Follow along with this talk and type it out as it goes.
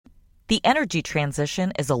The energy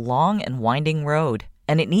transition is a long and winding road,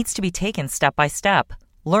 and it needs to be taken step by step.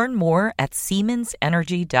 Learn more at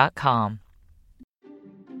SiemensEnergy.com.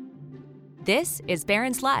 This is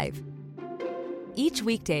Barron's Live. Each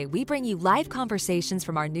weekday, we bring you live conversations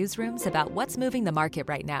from our newsrooms about what's moving the market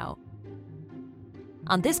right now.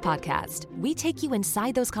 On this podcast, we take you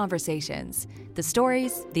inside those conversations, the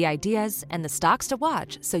stories, the ideas, and the stocks to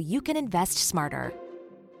watch so you can invest smarter.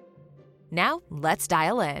 Now, let's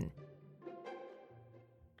dial in.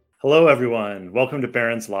 Hello, everyone. Welcome to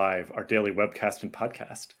Barron's Live, our daily webcast and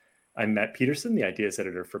podcast. I'm Matt Peterson, the Ideas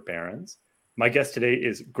Editor for Barron's. My guest today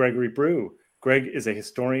is Gregory Brew. Greg is a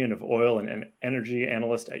historian of oil and an energy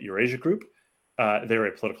analyst at Eurasia Group. They're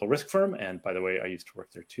a political risk firm, and by the way, I used to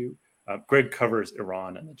work there too. Greg covers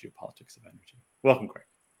Iran and the geopolitics of energy. Welcome, Greg.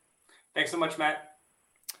 Thanks so much, Matt.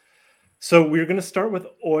 So we're going to start with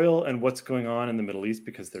oil and what's going on in the Middle East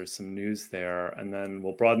because there's some news there, and then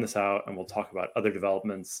we'll broaden this out and we'll talk about other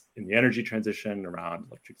developments in the energy transition around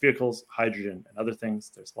electric vehicles, hydrogen, and other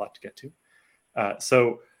things. There's a lot to get to.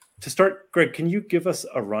 So to start, Greg, can you give us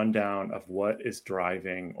a rundown of what is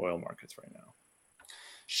driving oil markets right now?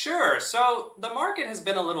 Sure. So the market has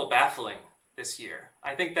been a little baffling this year.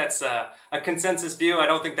 I think that's a consensus view. I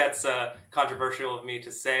don't think that's controversial of me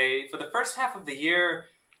to say. For the first half of the year,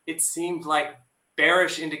 it seemed like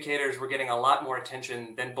bearish indicators were getting a lot more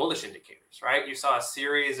attention than bullish indicators, right? You saw a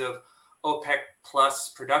series of OPEC plus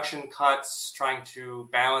production cuts, trying to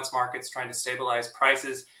balance markets, trying to stabilize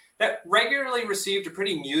prices that regularly received a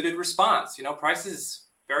pretty muted response. You know, prices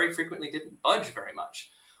very frequently didn't budge very much.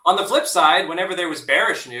 On the flip side, whenever there was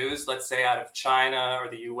bearish news, let's say out of China or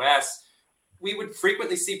the US, we would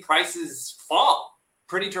frequently see prices fall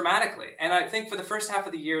pretty dramatically. And I think for the first half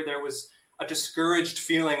of the year, there was a discouraged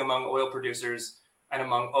feeling among oil producers and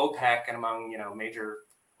among OPEC and among, major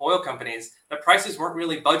oil companies that prices weren't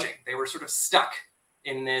really budging. They were sort of stuck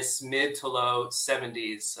in this mid to low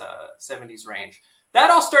 70s range. That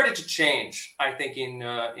all started to change, I think, in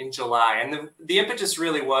July. And the impetus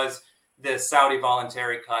really was the Saudi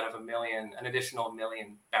voluntary cut of an additional 1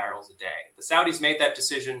 million barrels a day. The Saudis made that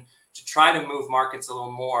decision to try to move markets a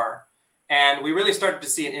little more. And we really started to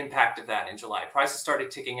see an impact of that in July. Prices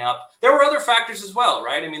started ticking up. There were other factors as well,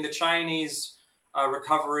 right? I mean, the Chinese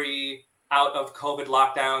recovery out of COVID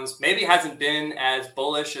lockdowns maybe hasn't been as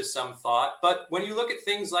bullish as some thought. But when you look at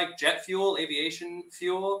things like jet fuel, aviation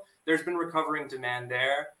fuel, there's been recovering demand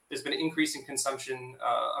there. There's been an increase in consumption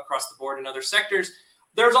across the board in other sectors.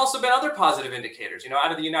 There's also been other positive indicators,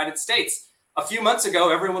 out of the United States. A few months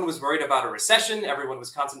ago, everyone was worried about a recession. Everyone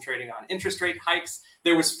was concentrating on interest rate hikes.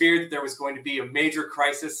 There was fear that there was going to be a major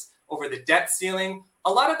crisis over the debt ceiling.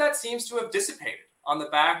 A lot of that seems to have dissipated on the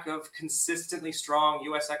back of consistently strong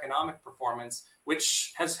U.S. economic performance,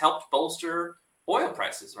 which has helped bolster oil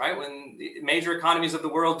prices, right? When the major economies of the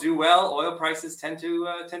world do well, oil prices tend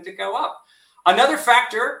to go up. Another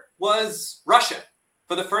factor was Russia.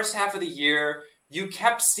 For the first half of the year, you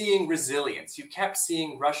kept seeing resilience. You kept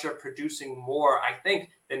seeing Russia producing more, I think,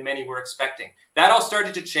 than many were expecting. That all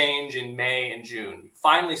started to change in May and June. We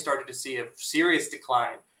finally started to see a serious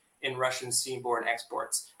decline in Russian seaborne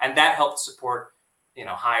exports, and that helped support,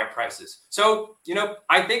 higher prices. So,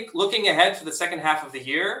 I think looking ahead for the second half of the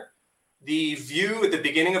year, the view at the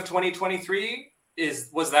beginning of 2023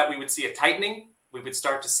 was that we would see a tightening. We would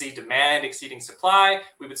start to see demand exceeding supply.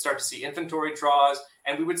 We would start to see inventory draws,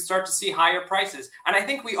 and we would start to see higher prices. And I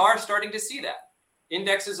think we are starting to see that.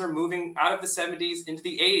 Indexes are moving out of the 70s into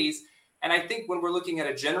the 80s. And I think when we're looking at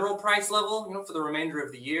a general price level, for the remainder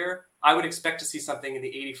of the year, I would expect to see something in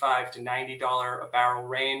the $85 to $90 a barrel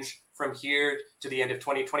range from here to the end of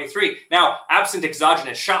 2023. Now, absent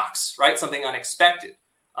exogenous shocks, right? Something unexpected,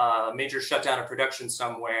 major shutdown of production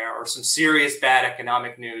somewhere, or some serious bad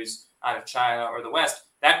economic news out of China or the West,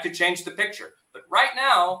 that could change the picture. But right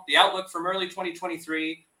now, the outlook from early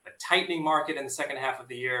 2023, a tightening market in the second half of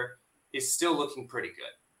the year, is still looking pretty good.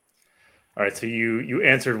 All right, so you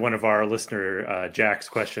answered one of our listener, Jack's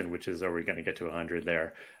question, which is, are we going to get to 100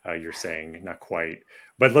 there? You're saying not quite.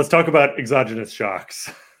 But let's talk about exogenous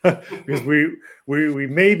shocks. Because we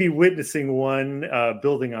may be witnessing one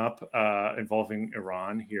building up involving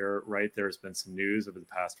Iran here, right? There's been some news over the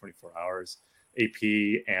past 24 hours. AP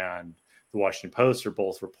and the Washington Post are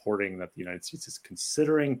both reporting that the United States is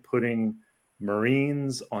considering putting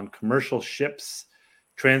Marines on commercial ships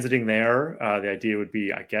transiting there. The idea would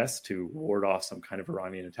be, I guess, to ward off some kind of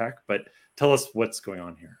Iranian attack. But tell us what's going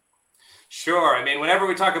on here. Sure. I mean, whenever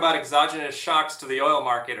we talk about exogenous shocks to the oil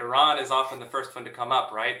market, Iran is often the first one to come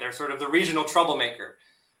up, right? They're sort of the regional troublemaker.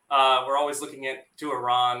 We're always looking to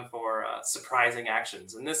Iran for surprising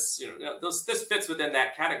actions, and this fits within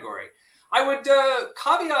that category. I would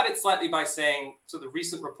caveat it slightly by saying, so the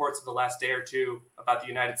recent reports of the last day or two about the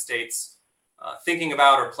United States thinking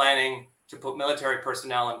about or planning to put military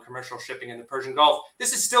personnel and commercial shipping in the Persian Gulf,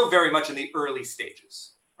 this is still very much in the early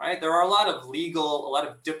stages, right? There are a lot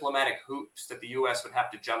of diplomatic hoops that the U.S. would have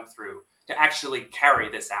to jump through to actually carry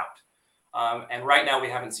this out. And right now we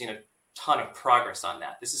haven't seen a ton of progress on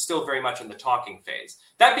that. This is still very much in the talking phase.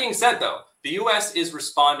 That being said, though, the U.S. is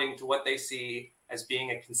responding to what they see as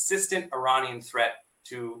being a consistent Iranian threat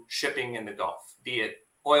to shipping in the Gulf, be it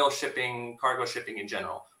oil shipping, cargo shipping in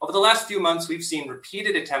general. Over the last few months, we've seen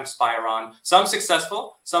repeated attempts by Iran, some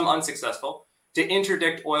successful, some unsuccessful, to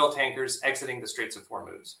interdict oil tankers exiting the Straits of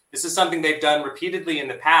Hormuz. This is something they've done repeatedly in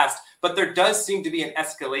the past, but there does seem to be an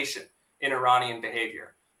escalation in Iranian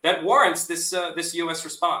behavior that warrants this U.S.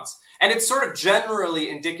 response. And it's sort of generally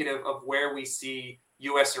indicative of where we see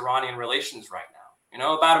U.S.-Iranian relations right now. You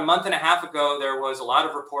know, about a month and a half ago, there was a lot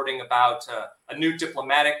of reporting about a new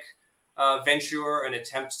diplomatic venture, an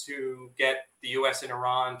attempt to get the U.S. and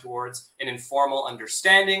Iran towards an informal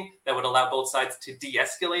understanding that would allow both sides to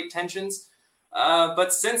de-escalate tensions.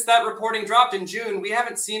 But since that reporting dropped in June, we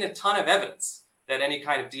haven't seen a ton of evidence that any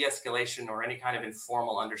kind of de-escalation or any kind of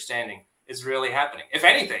informal understanding is really happening. If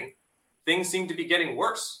anything, things seem to be getting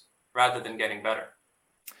worse rather than getting better.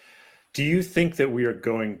 Do you think that we are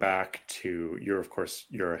going back to, you're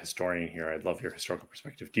a historian here. I'd love your historical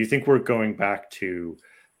perspective. Do you think we're going back to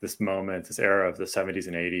this moment, this era of the 70s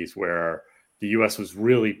and 80s where the U.S. was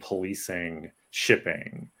really policing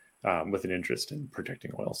shipping with an interest in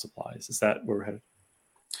protecting oil supplies? Is that where we're headed?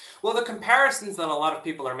 Well, the comparisons that a lot of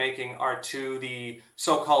people are making are to the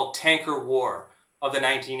so-called tanker war of the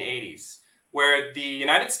 1980s, where the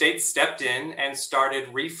United States stepped in and started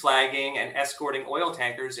reflagging and escorting oil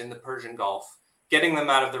tankers in the Persian Gulf, getting them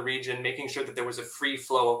out of the region, making sure that there was a free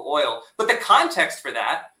flow of oil. But the context for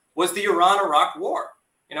that was the Iran-Iraq war.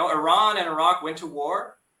 You know, Iran and Iraq went to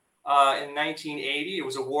war in 1980. It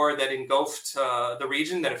was a war that engulfed the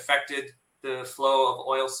region, that affected the flow of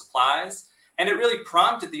oil supplies. And it really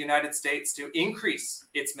prompted the United States to increase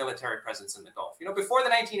its military presence in the Gulf. You know, before the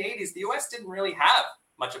 1980s, the U.S. didn't really have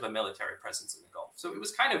much of a military presence in the Gulf. So it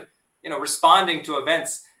was kind of, responding to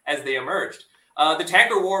events as they emerged. The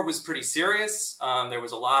tanker war was pretty serious. There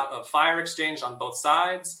was a lot of fire exchange on both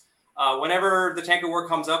sides. Whenever the tanker war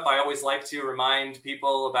comes up, I always like to remind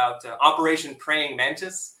people about Operation Praying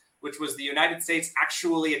Mantis, which was the United States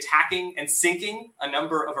actually attacking and sinking a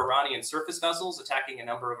number of Iranian surface vessels, attacking a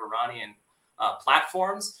number of Iranian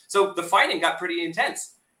platforms. So the fighting got pretty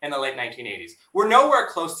intense in the late 1980s. We're nowhere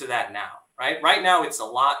close to that now, right? Right now, it's a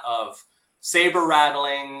lot of saber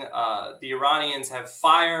rattling. The Iranians have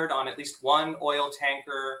fired on at least one oil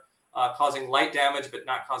tanker, causing light damage, but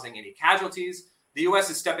not causing any casualties. The U.S.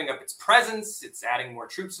 is stepping up its presence. It's adding more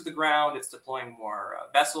troops to the ground. It's deploying more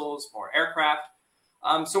vessels, more aircraft.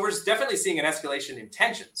 So we're definitely seeing an escalation in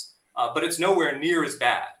tensions, but it's nowhere near as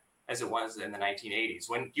bad as it was in the 1980s,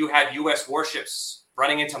 when you had U.S. warships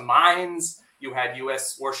running into mines. You had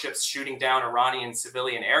U.S. warships shooting down Iranian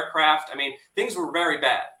civilian aircraft. I mean, things were very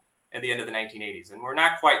bad at the end of the 1980s, and we're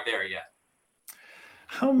not quite there yet.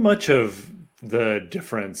 How much of the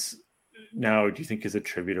difference now do you think is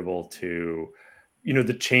attributable to,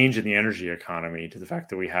 the change in the energy economy, to the fact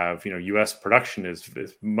that we have, U.S. production is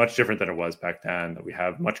much different than it was back then, that we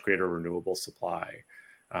have much greater renewable supply?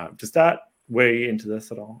 Does that weigh into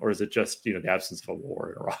this at all? Or is it just, the absence of a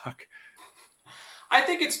war in Iraq? I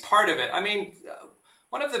think it's part of it. I mean,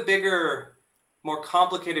 one of the bigger, more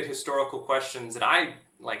complicated historical questions that I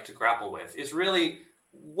like to grapple with is really,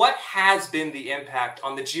 what has been the impact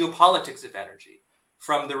on the geopolitics of energy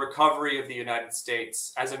from the recovery of the United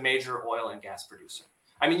States as a major oil and gas producer?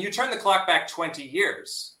 I mean, you turn the clock back 20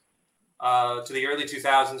 years to the early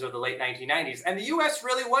 2000s or the late 1990s, and the U.S.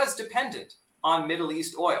 really was dependent on Middle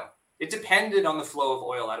East oil. It depended on the flow of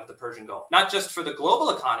oil out of the Persian Gulf, not just for the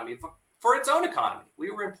global economy, but for its own economy.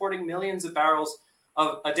 We were importing millions of barrels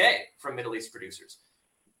a day from Middle East producers.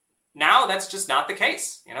 Now that's just not the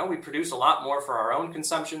case. We produce a lot more for our own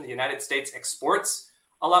consumption. The United States exports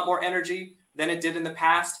a lot more energy than it did in the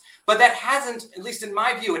past. But that hasn't, at least in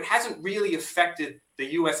my view, it hasn't really affected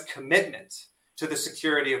the U.S. commitment to the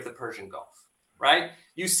security of the Persian Gulf, right?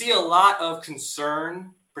 You see a lot of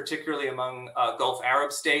concern, particularly among Gulf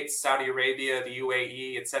Arab states, Saudi Arabia, the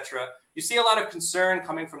UAE, etc. You see a lot of concern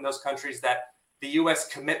coming from those countries that the U.S.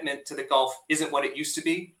 commitment to the Gulf isn't what it used to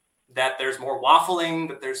be, that there's more waffling,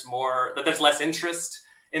 that there's less interest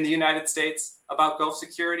in the United States about Gulf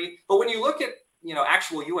security. But when you look at,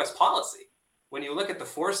 actual U.S. policy, when you look at the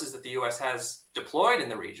forces that the U.S. has deployed in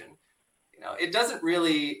the region, it doesn't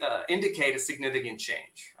really indicate a significant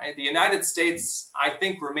change. Right? The United States, I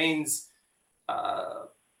think, remains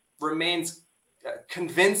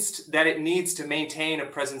convinced that it needs to maintain a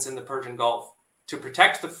presence in the Persian Gulf to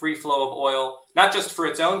protect the free flow of oil, not just for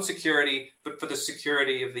its own security, but for the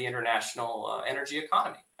security of the international energy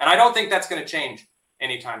economy. And I don't think that's going to change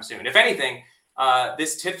anytime soon. If anything,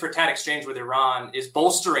 this tit-for-tat exchange with Iran is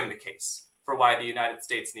bolstering the case for why the United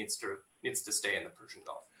States needs to stay in the Persian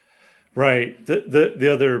Gulf. Right.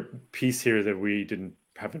 The other piece here that we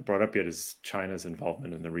haven't brought up yet is China's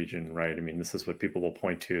involvement in the region, right? I mean, this is what people will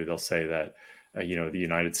point to. They'll say that the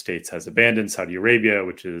United States has abandoned Saudi Arabia,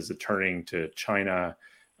 which is turning to China.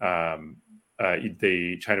 China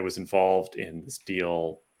was involved in this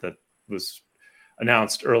deal that was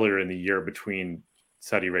announced earlier in the year between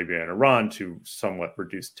Saudi Arabia and Iran to somewhat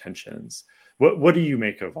reduce tensions. What do you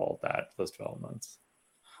make of all that, those developments?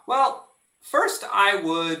 Well, first, I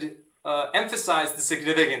would emphasize the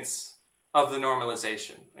significance of the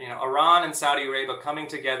normalization. Iran and Saudi Arabia coming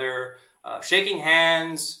together, shaking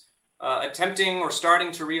hands, attempting or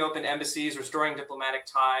starting to reopen embassies, restoring diplomatic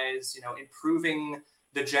ties, improving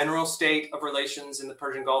the general state of relations in the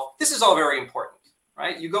Persian Gulf. This is all very important,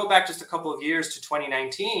 right? You go back just a couple of years to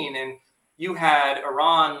 2019, and you had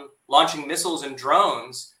Iran launching missiles and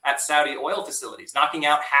drones at Saudi oil facilities, knocking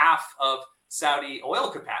out half of Saudi oil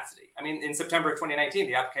capacity. I mean, in September of 2019,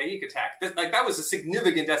 the Abqaiq attack, that was a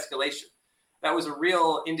significant escalation. That was a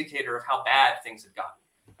real indicator of how bad things had gotten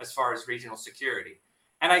as far as regional security.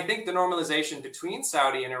 And I think the normalization between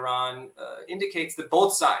Saudi and Iran indicates that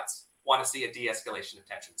both sides want to see a de-escalation of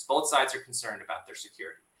tensions. Both sides are concerned about their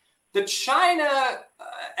security. The China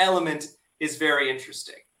element is very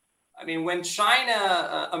interesting. I mean, when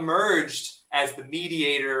China emerged as the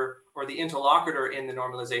mediator or the interlocutor in the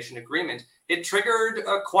normalization agreement, it triggered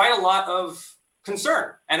quite a lot of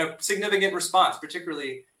concern and a significant response,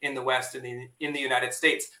 particularly in the West and in the United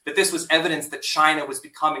States, that this was evidence that China was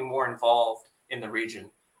becoming more involved in the region.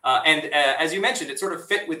 And as you mentioned, it sort of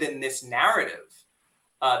fit within this narrative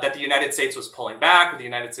that the United States was pulling back, or the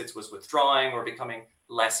United States was withdrawing or becoming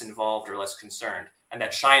less involved or less concerned, and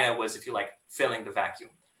that China was, if you like, filling the vacuum.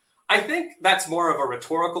 I think that's more of a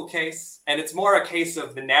rhetorical case, and it's more a case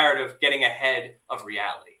of the narrative getting ahead of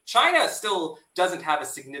reality. China still doesn't have a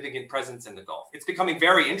significant presence in the Gulf. It's becoming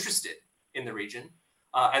very interested in the region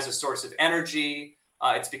as a source of energy.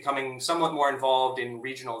 It's becoming somewhat more involved in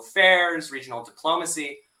regional affairs, regional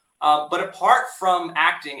diplomacy. But apart from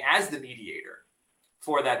acting as the mediator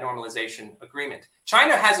for that normalization agreement,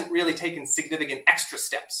 China hasn't really taken significant extra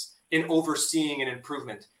steps in overseeing an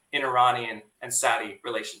improvement in Iranian and Saudi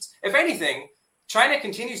relations. If anything, China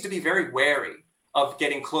continues to be very wary of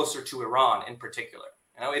getting closer to Iran in particular.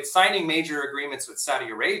 It's signing major agreements with Saudi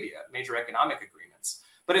Arabia, major economic agreements.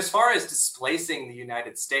 But as far as displacing the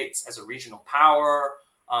United States as a regional power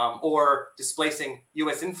or displacing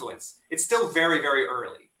U.S. influence, it's still very, very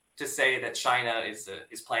early to say that China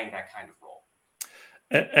is playing that kind of role.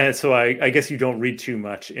 And so I guess you don't read too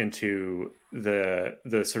much into the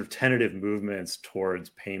sort of tentative movements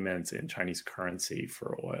towards payments in Chinese currency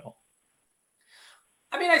for oil.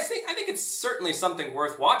 I mean, I think it's certainly something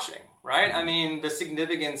worth watching, right? I mean, the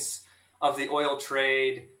significance of the oil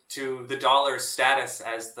trade to the dollar's status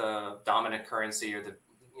as the dominant currency or the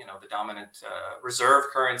dominant reserve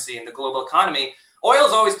currency in the global economy, oil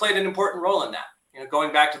has always played an important role in that.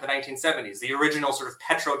 Going back to the 1970s, the original sort of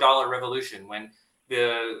petrodollar revolution, when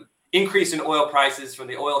the increase in oil prices from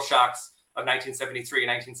the oil shocks of 1973 and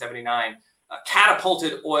 1979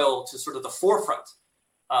 catapulted oil to sort of the forefront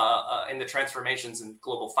in the transformations in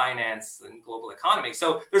global finance and global economy.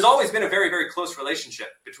 So there's always been a very, very close relationship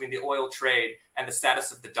between the oil trade and the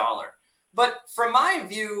status of the dollar. But from my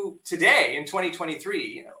view today in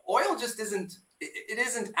 2023, oil just isn't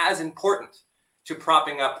as important to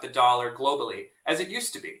propping up the dollar globally as it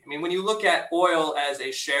used to be. I mean, when you look at oil as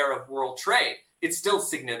a share of world trade, it's still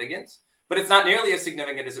significant, but it's not nearly as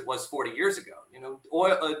significant as it was 40 years ago.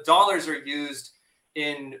 Dollars are used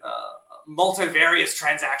in multivarious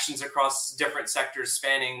transactions across different sectors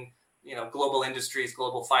spanning, global industries,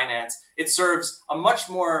 global finance. It serves a much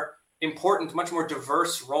more important, much more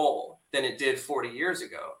diverse role than it did 40 years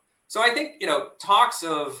ago. So I think, talks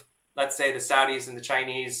of, let's say, the Saudis and the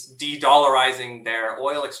Chinese de-dollarizing their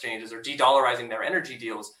oil exchanges or de-dollarizing their energy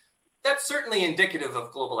deals, that's certainly indicative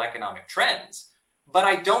of global economic trends. But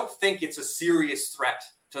I don't think it's a serious threat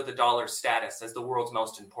to the dollar's status as the world's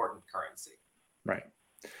most important currency. Right.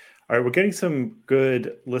 All right, we're getting some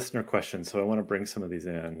good listener questions, so I want to bring some of these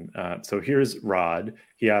in. So here's Rod.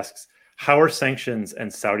 He asks, how are sanctions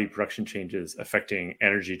and Saudi production changes affecting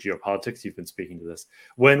energy geopolitics? You've been speaking to this.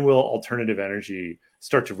 When will alternative energy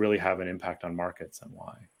start to really have an impact on markets, and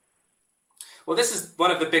why? Well, this is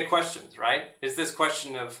one of the big questions, right? Is this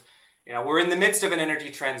question of, we're in the midst of an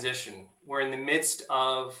energy transition. We're in the midst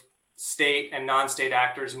of state and non-state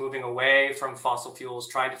actors moving away from fossil fuels,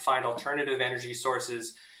 trying to find alternative energy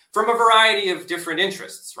sources from a variety of different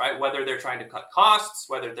interests, right? Whether they're trying to cut costs,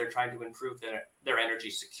 whether they're trying to improve their energy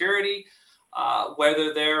security,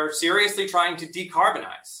 whether they're seriously trying to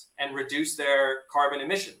decarbonize and reduce their carbon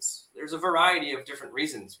emissions. There's a variety of different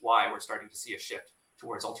reasons why we're starting to see a shift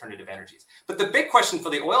towards alternative energies. But the big question for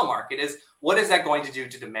the oil market is, what is that going to do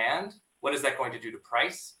to demand? What is that going to do to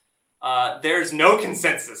price? There's no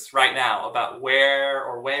consensus right now about where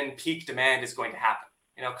or when peak demand is going to happen.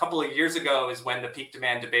 A couple of years ago is when the peak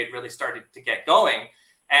demand debate really started to get going,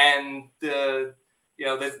 and the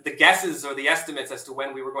guesses or the estimates as to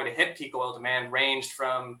when we were going to hit peak oil demand ranged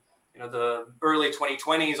from the early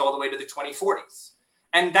 2020s all the way to the 2040s,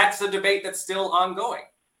 and that's a debate that's still ongoing.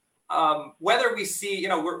 Whether we see,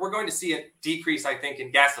 we're going to see a decrease, I think,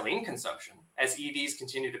 in gasoline consumption as EVs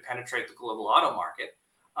continue to penetrate the global auto market,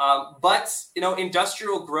 but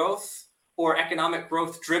industrial growth or economic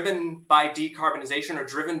growth driven by decarbonization or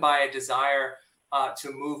driven by a desire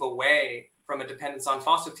to move away from a dependence on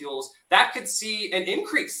fossil fuels, that could see an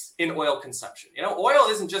increase in oil consumption. Oil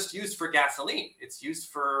isn't just used for gasoline. It's used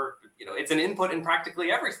for, it's an input in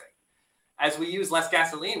practically everything. As we use less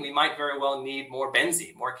gasoline, we might very well need more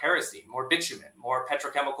benzene, more kerosene, more bitumen, more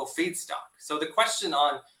petrochemical feedstock. So the question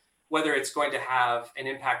on whether it's going to have an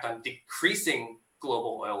impact on decreasing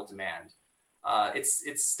global oil demand,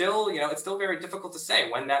 it's still very difficult to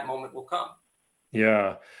say when that moment will come.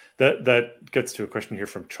 Yeah, that gets to a question here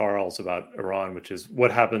from Charles about Iran, which is,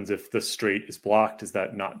 what happens if the strait is blocked? Is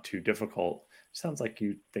that not too difficult? Sounds like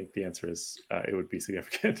you think the answer is it would be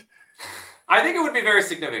significant. I think it would be very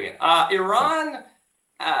significant. Iran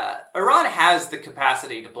has the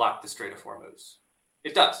capacity to block the Strait of Hormuz.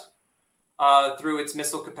 It does. Through its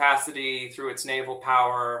missile capacity, through its naval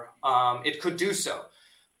power, it could do so.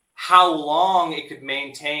 How long it could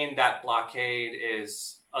maintain that blockade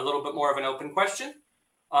is a little bit more of an open question.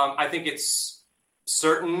 I think it's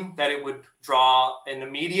certain that it would draw an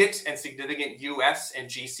immediate and significant US and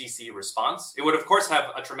GCC response. It would, of course,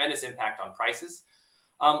 have a tremendous impact on prices.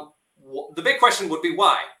 The big question would be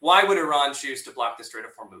why? Why would Iran choose to block the Strait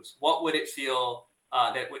of Hormuz? What would it feel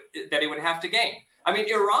that it would have to gain? I mean,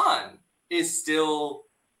 Iran is still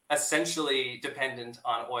essentially dependent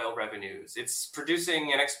on oil revenues. It's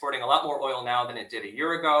producing and exporting a lot more oil now than it did a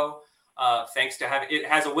year ago, thanks to it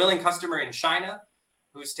has a willing customer in China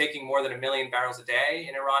who's taking more than 1 million barrels a day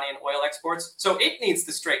in Iranian oil exports. So it needs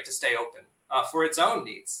the strait to stay open for its own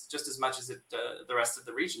needs, just as much as the rest of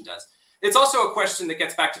the region does. It's also a question that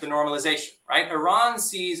gets back to the normalization, right? Iran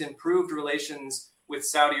sees improved relations with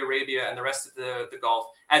Saudi Arabia and the rest of the Gulf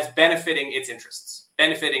as benefiting its interests,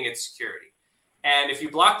 benefiting its security. And if you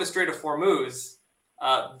block the Strait of Hormuz,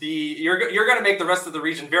 you're going to make the rest of the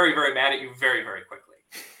region very, very mad at you very, very quickly.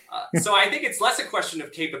 So I think it's less a question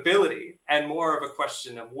of capability and more of a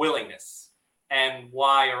question of willingness, and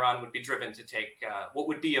why Iran would be driven to take what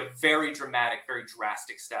would be a very dramatic, very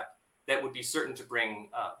drastic step that would be certain to bring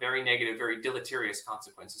very negative, very deleterious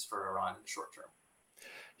consequences for Iran in the short term.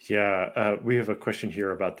 Yeah, we have a question here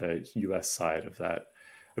about the U.S. side of that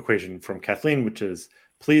equation from Kathleen, which is,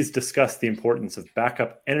 please discuss the importance of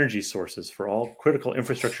backup energy sources for all critical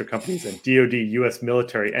infrastructure companies and DoD U.S.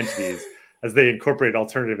 military entities as they incorporate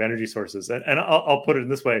alternative energy sources. And I'll put it in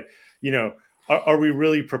this way, are we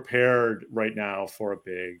really prepared right now for a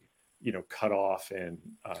big, cutoff in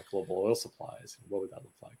global oil supplies? What would that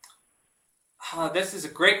look like? This is a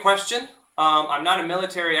great question. I'm not a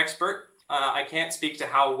military expert. I can't speak to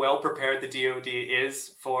how well prepared the DoD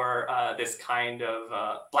is for this kind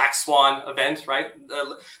of black swan event, right?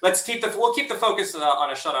 We'll keep the focus on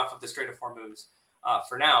a shutoff of the Strait of Hormuz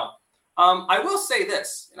for now. I will say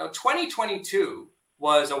this: 2022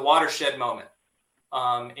 was a watershed moment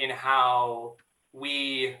in how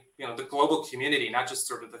we, the global community, not just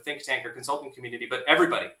sort of the think tank or consulting community, but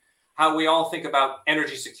everybody, how we all think about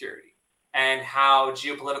energy security and how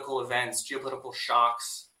geopolitical events, geopolitical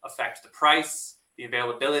shocks affect the price, the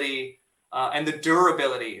availability, and the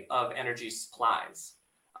durability of energy supplies.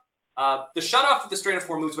 The shutoff of the Strait of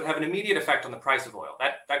Hormuz would have an immediate effect on the price of oil.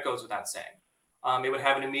 That goes without saying. It would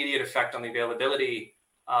have an immediate effect on the availability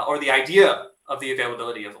or the idea of the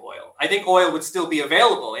availability of oil. I think oil would still be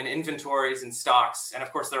available in inventories and stocks. And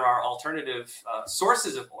of course, there are alternative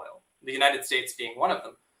sources of oil, the United States being one of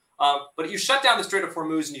them. But you shut down the Strait of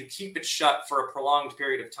Hormuz and you keep it shut for a prolonged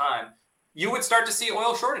period of time, you would start to see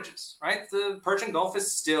oil shortages, right? The Persian Gulf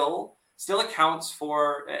is still accounts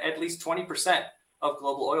for at least 20% of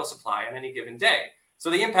global oil supply on any given day. So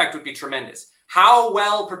the impact would be tremendous. How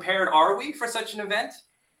well prepared are we for such an event?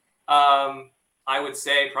 I would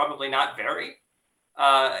say probably not very.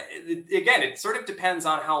 Again, it sort of depends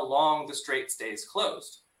on how long the strait stays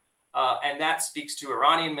closed. And that speaks to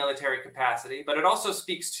Iranian military capacity, but it also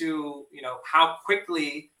speaks to, how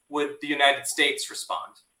quickly would the United States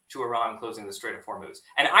respond to Iran closing the Strait of Hormuz.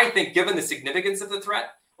 And I think given the significance of the threat,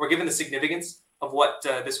 or given the significance of what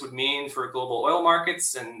this would mean for global oil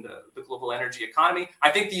markets and the global energy economy, I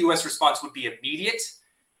think the U.S. response would be immediate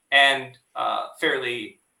and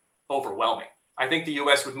fairly overwhelming. I think the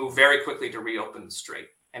U.S. would move very quickly to reopen the strait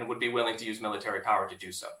and would be willing to use military power to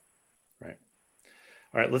do so. Right.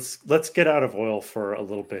 All right. Let's get out of oil for a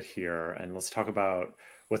little bit here, and let's talk about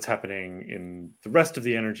what's happening in the rest of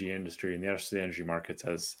the energy industry and the rest of the energy markets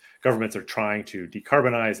as governments are trying to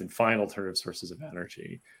decarbonize and find alternative sources of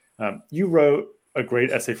energy. You wrote a great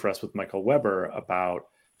essay for us with Michael Weber about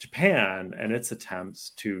Japan and its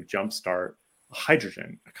attempts to jumpstart a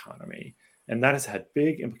hydrogen economy. And that has had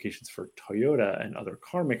big implications for Toyota and other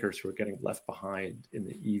car makers who are getting left behind in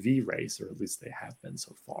the EV race, or at least they have been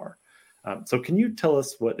so far. So can you tell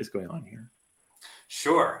us what is going on here?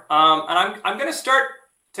 Sure. And I'm going to start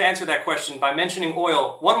to answer that question by mentioning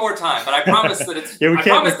oil one more time, but I promise that it's we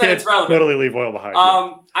can't relevant. Totally leave oil behind.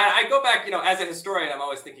 I go back, as a historian, I'm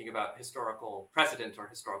always thinking about historical precedent or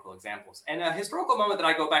historical examples. And a historical moment that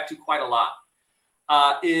I go back to quite a lot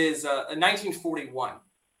is 1941.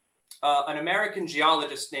 An American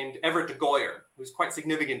geologist named Everett de Goyer, who's quite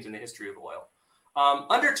significant in the history of oil,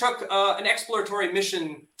 undertook an exploratory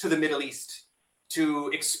mission to the Middle East to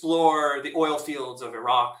explore the oil fields of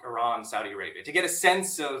Iraq, Iran, Saudi Arabia, to get a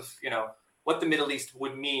sense of, what the Middle East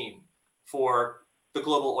would mean for the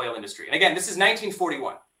global oil industry. And again, this is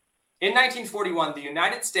 1941. In 1941, the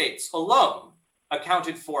United States alone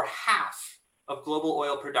accounted for half of global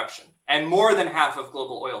oil production and more than half of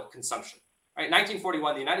global oil consumption. Right?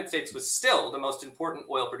 1941, the United States was still the most important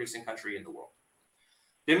oil-producing country in the world.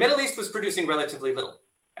 The Middle East was producing relatively little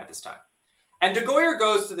at this time. And de Goyer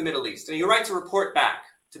goes to the Middle East and he writes a report back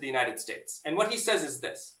to the United States. And what he says is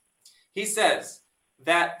this. He says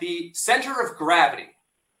that the center of gravity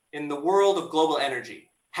in the world of global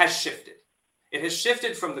energy has shifted. It has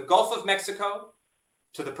shifted from the Gulf of Mexico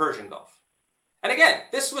to the Persian Gulf. And again,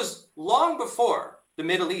 this was long before the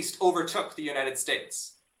Middle East overtook the United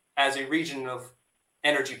States as a region of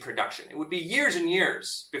energy production. It would be years and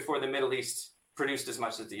years before the Middle East produced as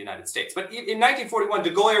much as the United States. But in 1941,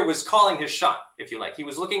 de Goyer was calling his shot, if you like. He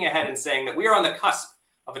was looking ahead and saying that we are on the cusp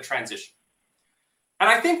of a transition. And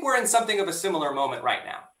I think we're in something of a similar moment right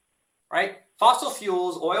now, right? Fossil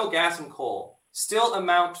fuels, oil, gas, and coal still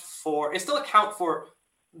account for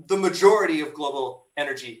the majority of global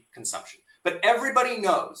energy consumption. But everybody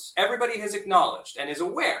knows, everybody has acknowledged and is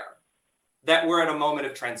aware that we're at a moment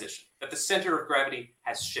of transition, that the center of gravity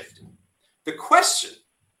has shifted. The question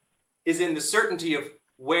is in the certainty of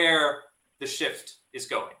where the shift is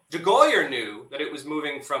going. De Goyer knew that it was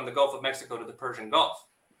moving from the Gulf of Mexico to the Persian Gulf.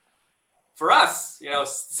 For us,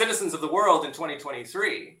 citizens of the world in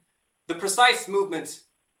 2023, the precise movement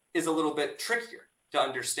is a little bit trickier to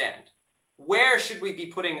understand. Where should we be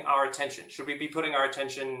putting our attention? Should we be putting our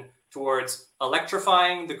attention towards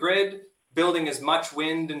electrifying the grid, building as much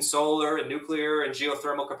wind and solar and nuclear and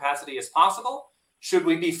geothermal capacity as possible? Should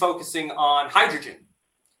we be focusing on hydrogen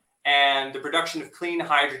and the production of clean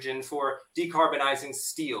hydrogen for decarbonizing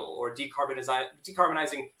steel or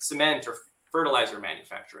decarbonizing cement or fertilizer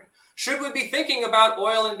manufacturing? Should we be thinking about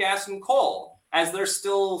oil and gas and coal as they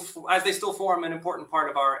still form an important part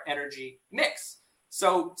of our energy mix?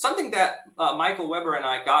 So something that Michael Weber and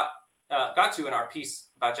I got to in our piece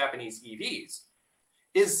about Japanese EVs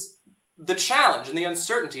is the challenge and the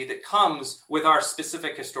uncertainty that comes with our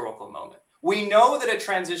specific historical moment. We know that a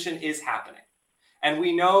transition is happening, and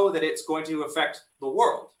we know that it's going to affect the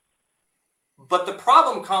world. But the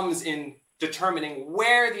problem comes in determining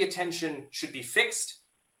where the attention should be fixed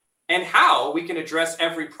and how we can address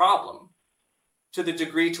every problem to the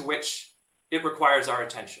degree to which it requires our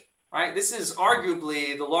attention, right? This is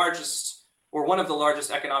arguably the largest or one of the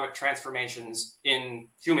largest economic transformations in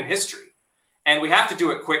human history. And we have to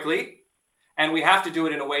do it quickly, and we have to do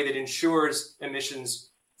it in a way that ensures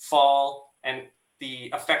emissions fall and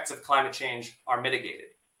the effects of climate change are mitigated.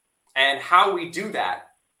 And how we do that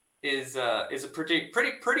is a pretty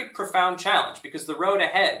profound challenge because the road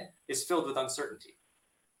ahead is filled with uncertainty.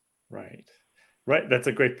 Right. That's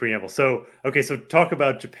a great preamble. So talk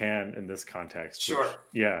about Japan in this context. Sure.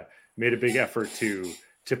 Which, made a big effort to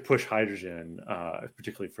to push hydrogen,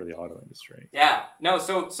 particularly for the auto industry. Yeah, no.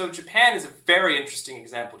 So Japan is a very interesting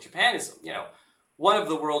example. Japan is, one of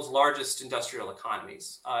the world's largest industrial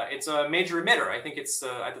economies. It's a major emitter. I think it's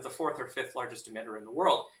either the fourth or fifth largest emitter in the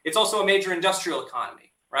world. It's also a major industrial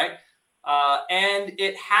economy, right? And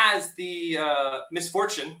it has the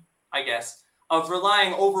misfortune, I guess, of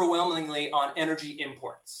relying overwhelmingly on energy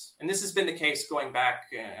imports. And this has been the case going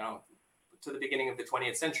back to the beginning of the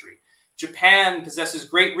 20th century. Japan possesses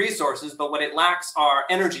great resources, but what it lacks are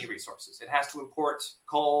energy resources. It has to import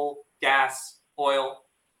coal, gas, oil.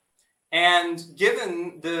 And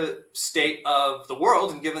given the state of the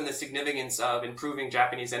world and given the significance of improving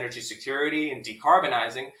Japanese energy security and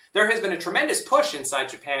decarbonizing, there has been a tremendous push inside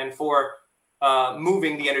Japan for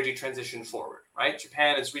moving the energy transition forward, right?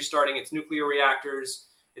 Japan is restarting its nuclear reactors.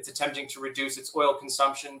 It's attempting to reduce its oil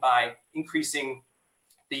consumption by increasing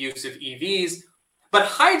the use of EVs. But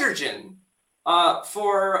hydrogen,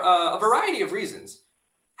 for a variety of reasons,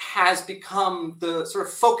 has become the sort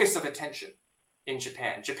of focus of attention in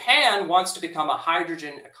Japan. Japan wants to become a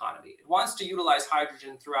hydrogen economy. It wants to utilize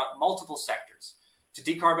hydrogen throughout multiple sectors to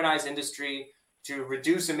decarbonize industry, to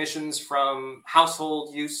reduce emissions from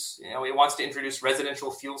household use. It wants to introduce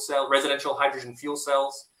residential hydrogen fuel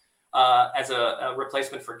cells as a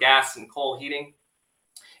replacement for gas and coal heating.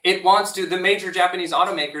 It wants to, the major Japanese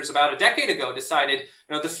automakers about a decade ago decided,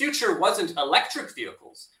 the future wasn't electric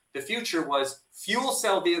vehicles. The future was fuel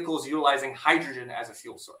cell vehicles utilizing hydrogen as a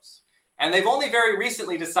fuel source. And they've only very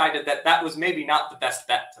recently decided that that was maybe not the best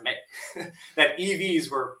bet to make, that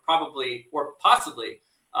EVs were probably or possibly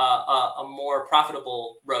a more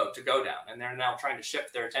profitable road to go down. And they're now trying to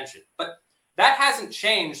shift their attention. But that hasn't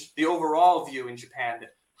changed the overall view in Japan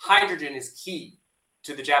that hydrogen is key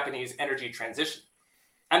to the Japanese energy transition.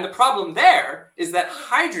 And the problem there is that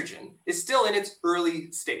hydrogen is still in its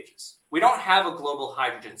early stages. We don't have a global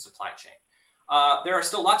hydrogen supply chain. There are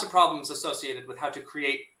still lots of problems associated with how to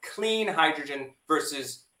create clean hydrogen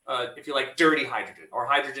versus, if you like, dirty hydrogen, or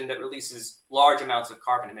hydrogen that releases large amounts of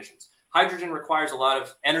carbon emissions. Hydrogen requires a lot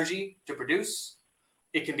of energy to produce.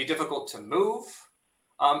 It can be difficult to move.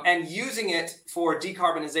 And using it for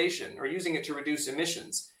decarbonization or using it to reduce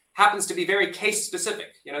emissions happens to be very case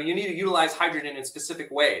specific. You need to utilize hydrogen in specific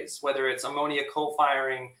ways, whether it's ammonia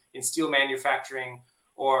co-firing in steel manufacturing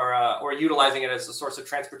or utilizing it as a source of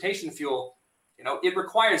transportation fuel. It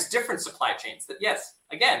requires different supply chains that, yes,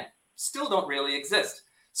 again, still don't really exist.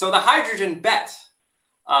 So the hydrogen bet,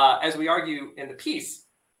 as we argue in the piece,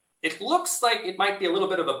 it looks like it might be a little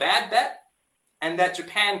bit of a bad bet, and that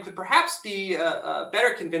Japan could perhaps be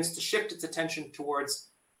better convinced to shift its attention towards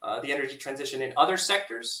the energy transition in other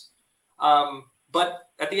sectors. But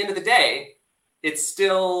at the end of the day, it's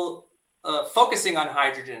still focusing on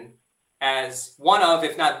hydrogen as one of,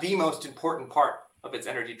 if not the most important part of its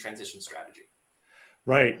energy transition strategy.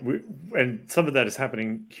 Right. And some of that is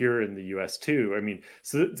happening here in the US too. I mean,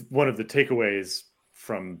 so one of the takeaways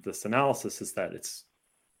from this analysis is that it's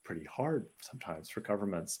pretty hard sometimes for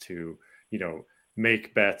governments to,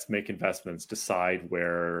 make bets, make investments, decide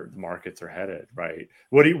where the markets are headed, right?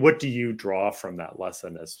 What do you draw from that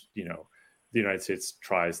lesson as, the United States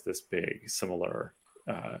tries this big, similar,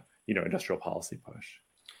 industrial policy push?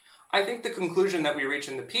 I think the conclusion that we reach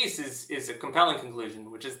in the piece is a compelling conclusion,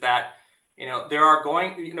 which is that, there are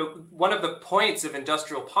one of the points of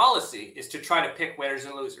industrial policy is to try to pick winners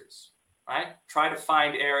and losers, right? Try to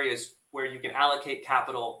find areas where you can allocate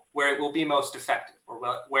capital, where it will be most effective, or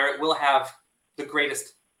where it will have the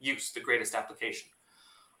greatest use, the greatest application.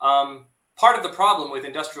 Part of the problem with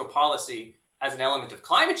industrial policy as an element of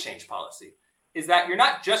climate change policy is that you're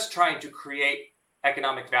not just trying to create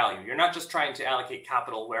economic value. You're not just trying to allocate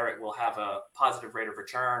capital where it will have a positive rate of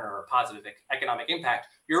return or a positive economic impact.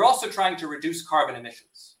 You're also trying to reduce carbon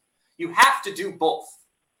emissions. You have to do both,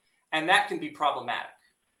 and that can be problematic.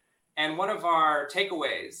 And one of our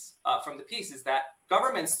takeaways from the piece is that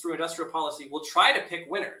governments through industrial policy will try to pick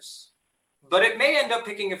winners, but it may end up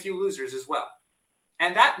picking a few losers as well.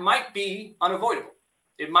 And that might be unavoidable.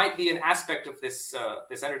 It might be an aspect of this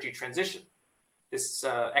energy transition, this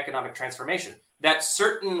economic transformation, that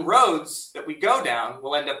certain roads that we go down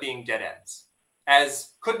will end up being dead ends,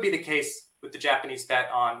 as could be the case with the Japanese bet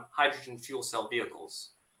on hydrogen fuel cell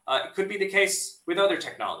vehicles. It could be the case with other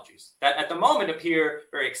technologies that at the moment appear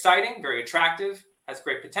very exciting, very attractive, has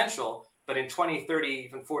great potential, but in 20, 30,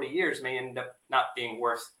 even 40 years may end up not being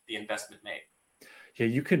worth the investment made. Yeah,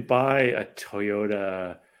 you could buy a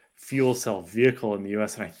Toyota fuel cell vehicle in the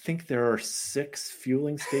US, and I think there are 6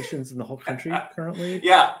 fueling stations in the whole country currently.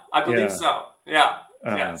 Yeah, I believe so. Yeah.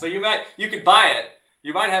 So you could buy it.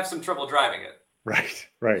 You might have some trouble driving it.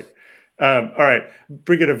 Right. All right,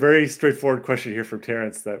 bring in a very straightforward question here from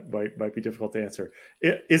Terrence that might be difficult to answer.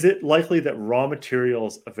 Is it likely that raw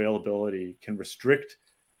materials availability can restrict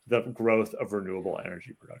the growth of renewable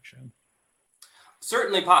energy production?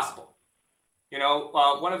 Certainly possible.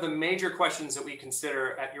 One of the major questions that we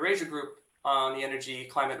consider at Eurasia Group on the energy,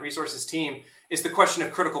 climate, resources team is the question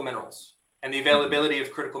of critical minerals and the availability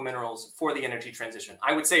of critical minerals for the energy transition.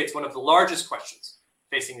 I would say it's one of the largest questions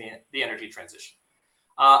facing the energy transition.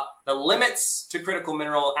 The limits to critical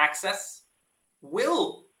mineral access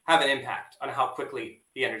will have an impact on how quickly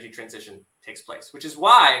the energy transition takes place, which is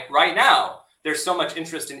why right now there's so much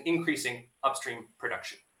interest in increasing upstream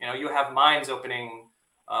production. You have mines opening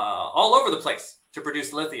all over the place to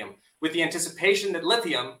produce lithium, with the anticipation that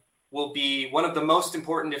lithium will be one of the most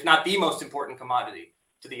important, if not the most important commodity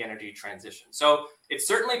to the energy transition. So it's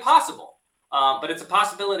certainly possible, but it's a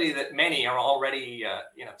possibility that many are already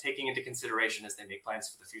taking into consideration as they make plans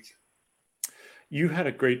for the future. You had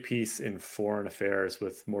a great piece in Foreign Affairs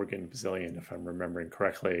with Morgan Bazillion, if I'm remembering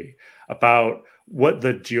correctly, about what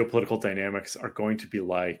the geopolitical dynamics are going to be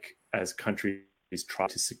like as countries try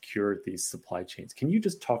to secure these supply chains. Can you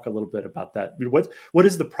just talk a little bit about that? What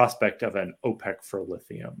is the prospect of an OPEC for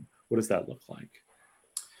lithium? What does that look like?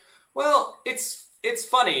 Well, it's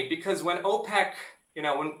funny because when OPEC,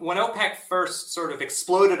 when OPEC first sort of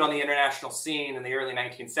exploded on the international scene in the early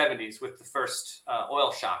 1970s with the first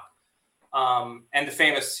oil shock, and the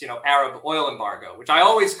famous, Arab oil embargo, which I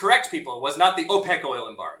always correct people, was not the OPEC oil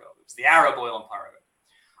embargo. It was the Arab oil embargo.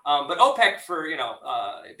 But OPEC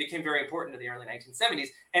it became very important in the early 1970s,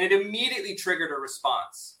 and it immediately triggered a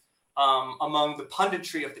response among the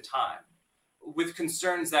punditry of the time with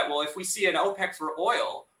concerns that, well, if we see an OPEC for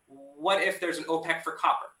oil, what if there's an OPEC for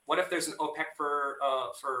copper? What if there's an OPEC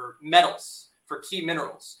for metals, for key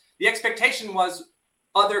minerals? The expectation was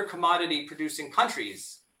other commodity producing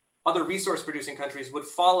countries, other resource producing countries would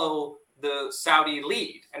follow the Saudi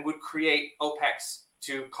lead and would create OPECs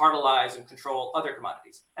to cartelize and control other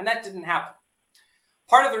commodities. And that didn't happen.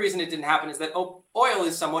 Part of the reason it didn't happen is that oil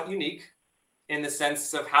is somewhat unique in the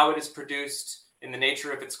sense of how it is produced, in the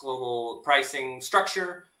nature of its global pricing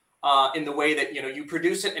structure, in the way that you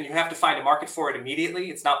produce it and you have to find a market for it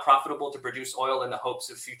immediately. It's not profitable to produce oil in the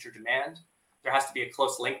hopes of future demand. There has to be a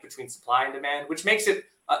close link between supply and demand, which makes it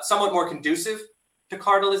somewhat more conducive to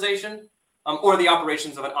cartelization or the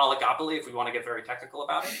operations of an oligopoly, if we want to get very technical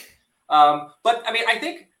about it. But I mean,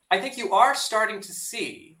 I think you are starting to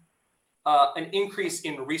see an increase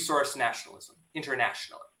in resource nationalism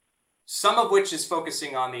internationally, some of which is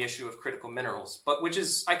focusing on the issue of critical minerals, but which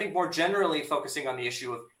is, I think, more generally focusing on the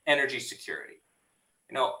issue of energy security.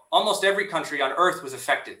 Almost every country on Earth was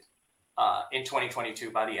affected in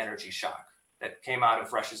 2022 by the energy shock that came out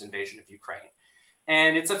of Russia's invasion of Ukraine.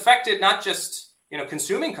 And it's affected not just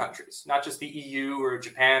consuming countries, not just the EU or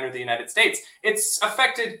Japan or the United States. It's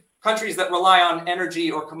affected countries that rely on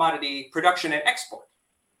energy or commodity production and export,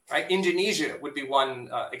 right? Indonesia would be one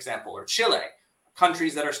example, or Chile,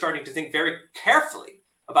 countries that are starting to think very carefully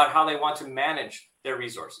about how they want to manage their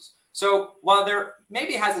resources. So while there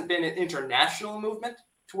maybe hasn't been an international movement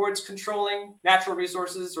towards controlling natural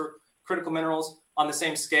resources or critical minerals on the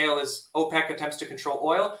same scale as OPEC attempts to control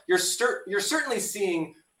oil, you're certainly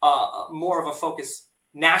seeing more of a focus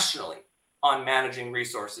nationally on managing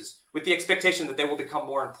resources, with the expectation that they will become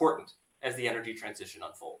more important as the energy transition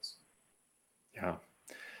unfolds. Yeah,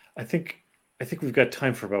 I think we've got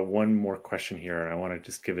time for about one more question here, and I want to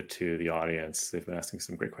just give it to the audience. They've been asking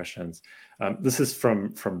some great questions. This is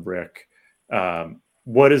from Rick.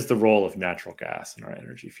 What is the role of natural gas in our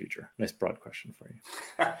energy future? Nice broad question for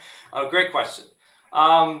you. Great question.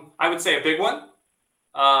 I would say a big one.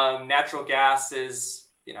 Natural gas is,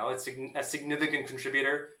 it's a significant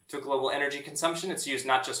contributor to global energy consumption. It's used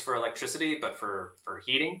not just for electricity, but for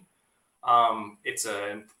heating. It's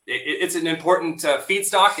an important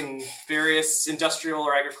feedstock in various industrial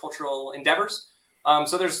or agricultural endeavors.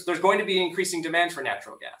 So there's going to be increasing demand for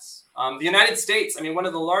natural gas. The United States, one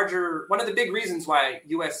of the big reasons why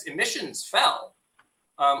U.S. emissions fell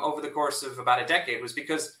over the course of about a decade was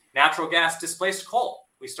because natural gas displaced coal.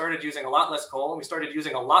 We started using a lot less coal, and we started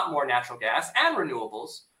using a lot more natural gas and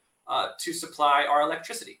renewables to supply our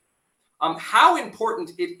electricity. How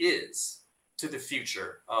important it is to the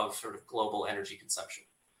future of sort of global energy consumption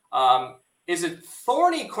is a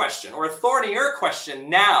thorny question, or a thornier question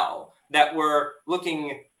now that we're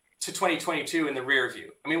looking to 2022 in the rear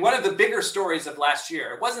view. One of the bigger stories of last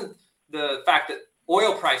year, it wasn't the fact that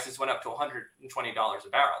oil prices went up to $120 a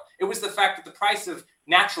barrel. It was the fact that the price of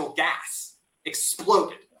natural gas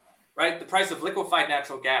exploded, right? The price of liquefied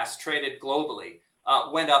natural gas traded globally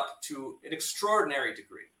went up to an extraordinary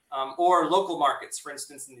degree. or local markets. For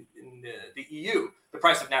instance, in the EU, the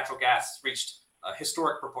price of natural gas reached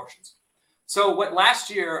historic proportions. So what last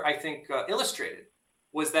year, I think, illustrated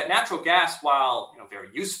was that natural gas, while very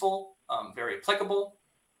useful, very applicable,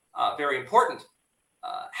 very important,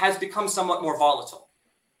 has become somewhat more volatile.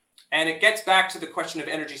 And it gets back to the question of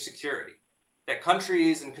energy security, that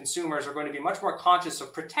countries and consumers are going to be much more conscious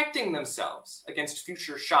of protecting themselves against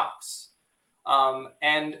future shocks,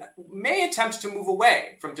 and may attempt to move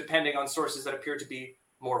away from depending on sources that appear to be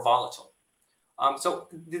more volatile. So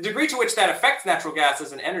the degree to which that affects natural gas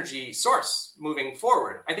as an energy source moving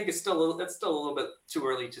forward, I think that's still a little bit too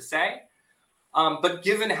early to say. But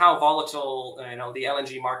given how volatile the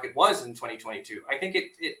LNG market was in 2022, I think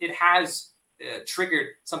it has triggered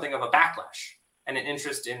something of a backlash and an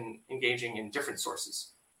interest in engaging in different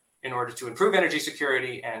sources in order to improve energy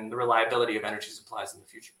security and the reliability of energy supplies in the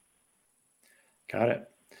future. Got it.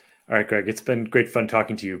 All right, Greg, it's been great fun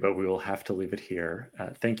talking to you, but we will have to leave it here.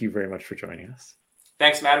 Thank you very much for joining us.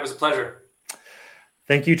 Thanks, Matt. It was a pleasure.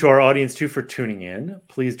 Thank you to our audience, too, for tuning in.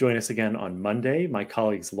 Please join us again on Monday. My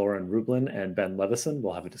colleagues Lauren Rublin and Ben Levison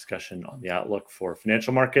will have a discussion on the outlook for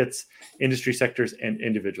financial markets, industry sectors, and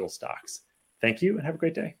individual stocks. Thank you and have a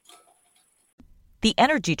great day. The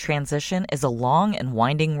energy transition is a long and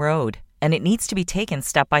winding road, and it needs to be taken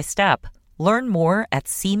step by step. Learn more at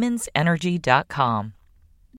SiemensEnergy.com.